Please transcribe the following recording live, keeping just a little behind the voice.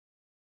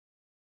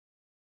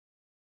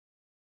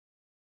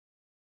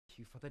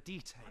you for the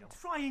detail. I'm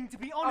trying to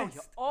be honest.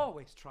 Oh, you're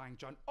always trying,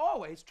 John.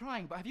 Always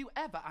trying. But have you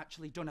ever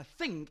actually done a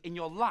thing in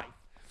your life?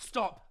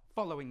 Stop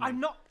following me. I'm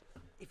not.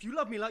 If you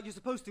love me like you're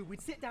supposed to, we'd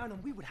sit down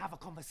and we would have a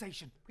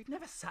conversation. We've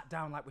never sat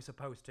down like we're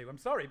supposed to. I'm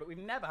sorry, but we've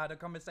never had a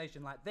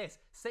conversation like this,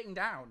 sitting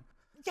down.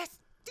 Yes,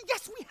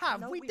 we have.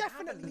 No, we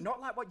definitely. haven't.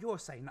 Not like what you're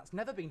saying. That's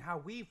never been how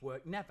we've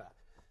worked. Never.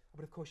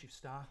 But of course you've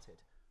started.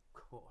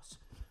 Of course.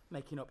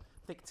 Making up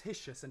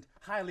fictitious and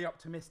highly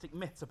optimistic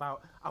myths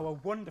about our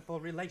wonderful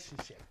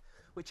relationship,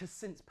 which has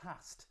since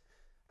passed.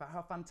 About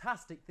how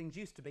fantastic things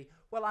used to be.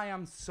 Well, I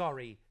am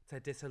sorry to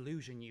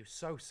disillusion you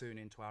so soon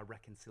into our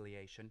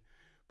reconciliation,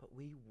 but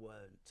we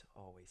weren't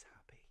always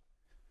happy.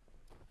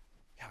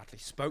 We hardly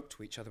spoke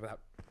to each other without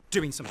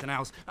doing something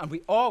else, and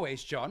we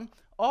always, John,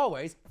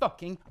 always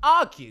fucking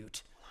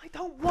argued. I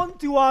don't want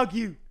to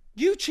argue.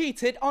 You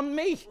cheated on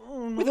me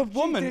with a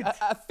woman,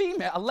 a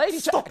female, a lady.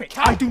 Stop it!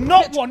 I do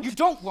not want. You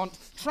don't want.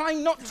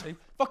 Trying not to.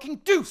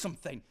 Fucking do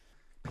something.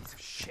 Piece of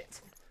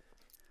shit.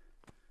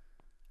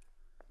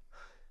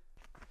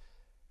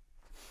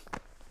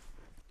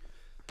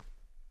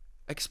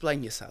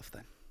 Explain yourself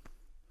then.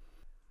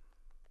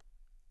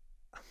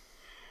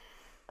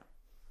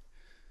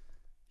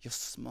 You're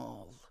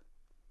small.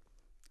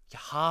 You're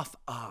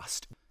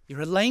half-arsed.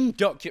 You're a lame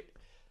duck. You're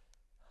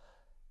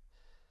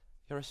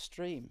a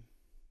stream.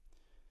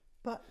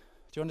 But...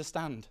 Do you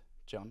understand,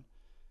 John?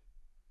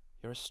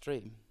 You're a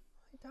stream.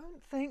 I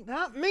don't think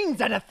that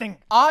means anything.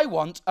 I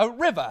want a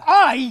river.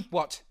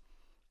 What?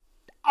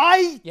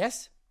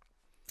 Yes?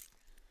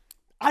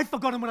 I'd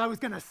forgotten what I was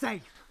going to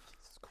say.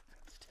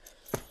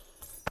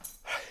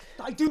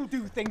 I do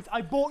things.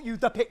 I bought you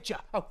the picture.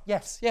 Oh,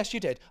 yes, you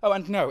did. Oh,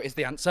 and no is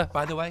the answer,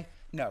 by the way.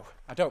 No,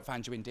 I don't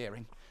find you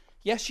endearing.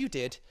 Yes, you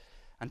did,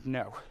 and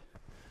no.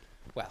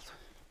 Well,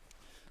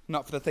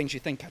 not for the things you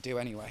think I do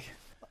anyway.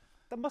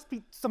 There must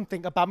be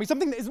something about me,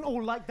 something that isn't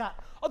all like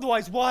that.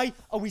 Otherwise, why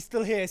are we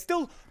still here,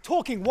 still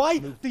talking? Why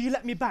do you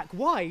let me back?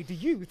 Why do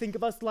you think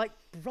of us like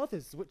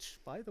brothers? Which,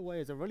 by the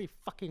way, is a really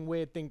fucking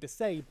weird thing to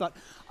say, but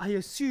I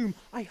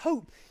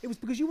hope it was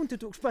because you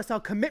wanted to express our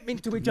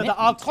commitment to each other,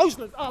 our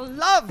closeness, our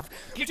love.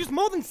 Just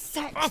more than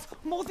sex,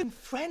 more than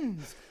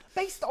friends.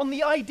 Based on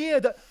the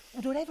idea that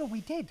whatever we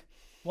did.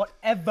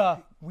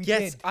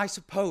 Yes, I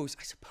suppose.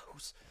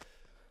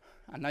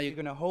 And now you're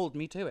going to hold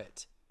me to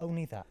it.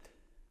 Only that.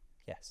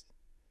 Yes.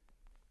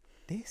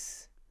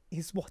 This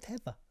is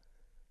whatever.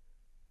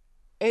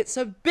 It's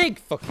a big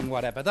fucking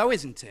whatever, though,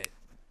 isn't it?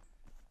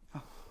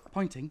 Oh,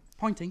 pointing.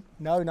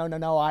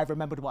 No, I've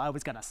remembered what I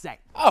was going to say.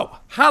 Oh,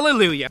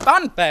 hallelujah.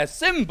 Fanfare,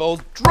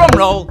 cymbals, drum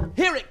roll,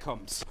 here it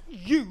comes.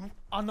 You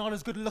are not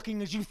as good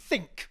looking as you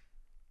think.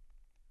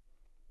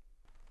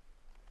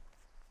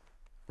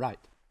 Right.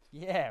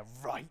 Yeah,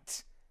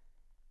 right.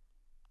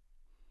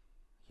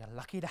 You're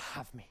lucky to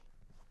have me.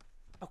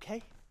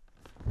 Okay?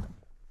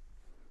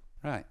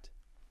 Right.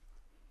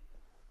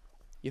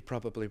 You're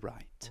probably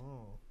right.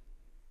 Oh.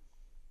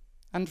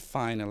 And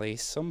finally,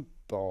 some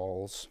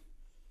balls.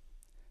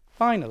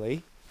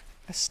 Finally,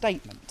 a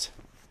statement.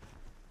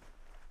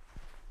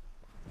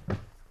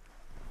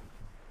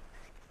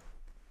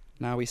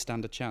 Now we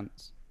stand a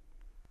chance.